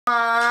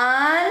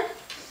One.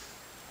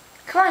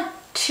 Come on.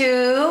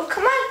 Two.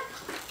 Come on.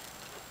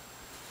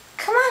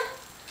 Come on.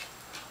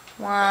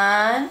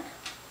 One.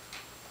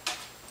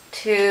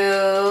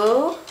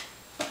 Two.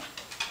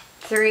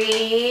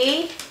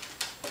 Three.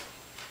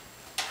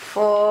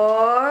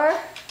 Four.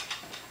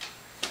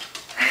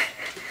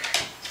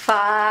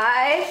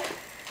 5.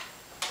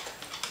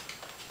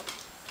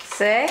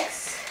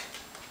 6.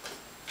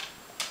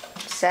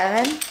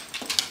 7.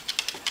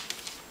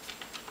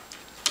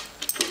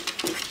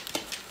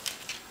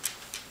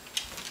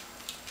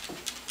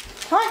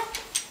 1.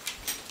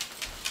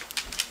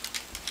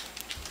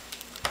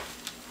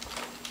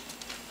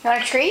 You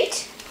want a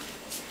treat?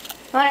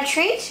 You want a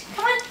treat?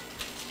 Come on.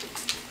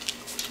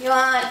 You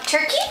want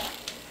turkey?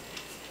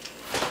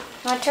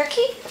 You want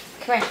turkey?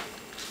 Come here.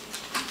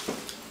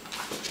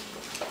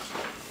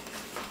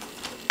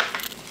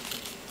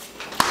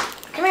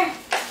 Come here.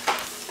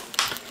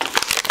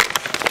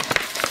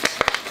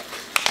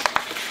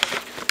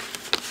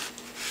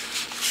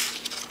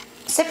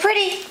 Sit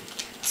pretty.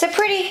 Sit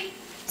pretty.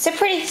 Sit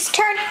pretty.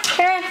 Turn.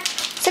 Turn around.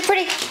 Sit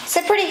pretty.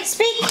 Sit pretty.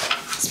 Speak.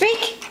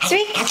 Speak.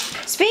 Speak.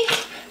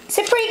 Speak.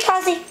 Sit pretty,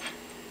 Cosy.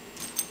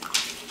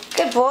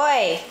 Good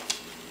boy.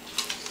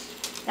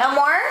 No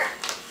more?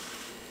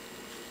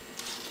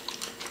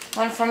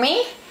 One for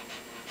me?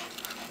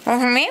 One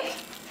for me?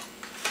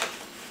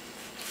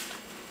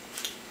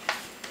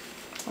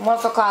 One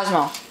for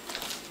Cosmo.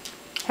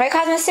 Right,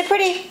 Cosmo? Sit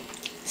pretty.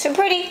 Sit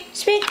pretty.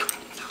 Speak.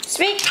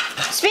 Speak.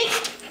 Speak.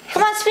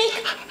 Come on,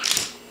 speak.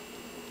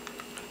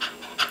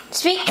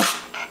 Speak.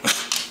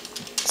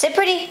 Sit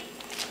pretty.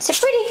 Sit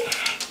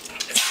pretty.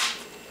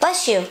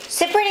 Bless you.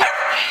 Sit pretty.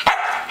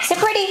 Sit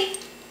pretty.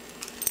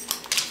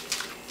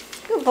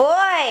 Good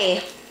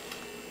boy.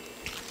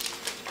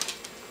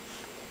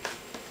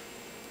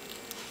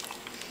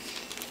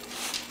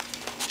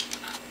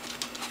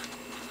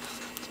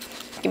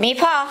 Give me a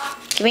paw.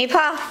 Give me a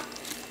paw.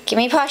 Give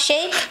me a paw.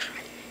 Shake.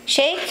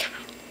 Shake.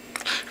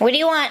 What do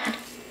you want?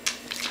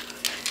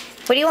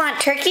 What do you want?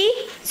 Turkey?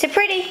 Sit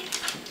pretty.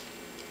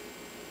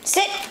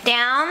 Sit.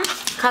 Down.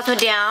 Cosmo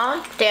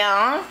down.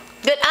 Down.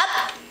 Good.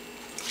 Up.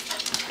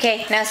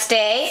 Okay, now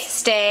stay.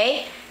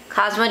 Stay.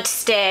 Cosmo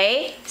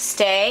stay.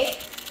 Stay.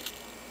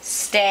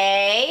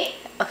 Stay.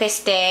 Okay,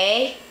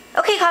 stay.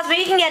 Okay, Cosmo,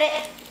 you can get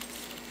it.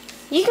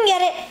 You can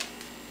get it.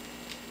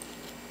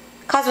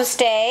 Cosmo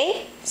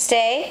stay.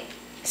 Stay.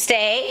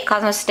 Stay.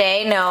 Cosmo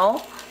stay.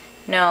 No.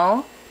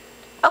 No.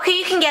 Okay,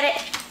 you can get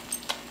it.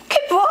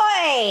 Good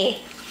boy.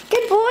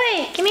 Good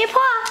boy. Give me a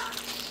paw.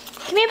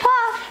 Give me a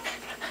paw.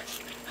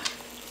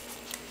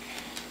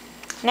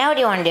 Now what do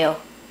you want to do?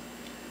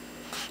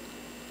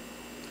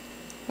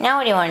 Now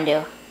what do you want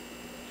to do?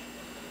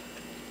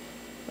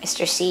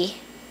 Mr. C?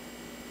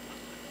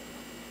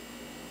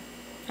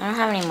 I don't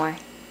have any more.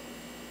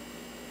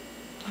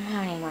 I don't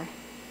have any more.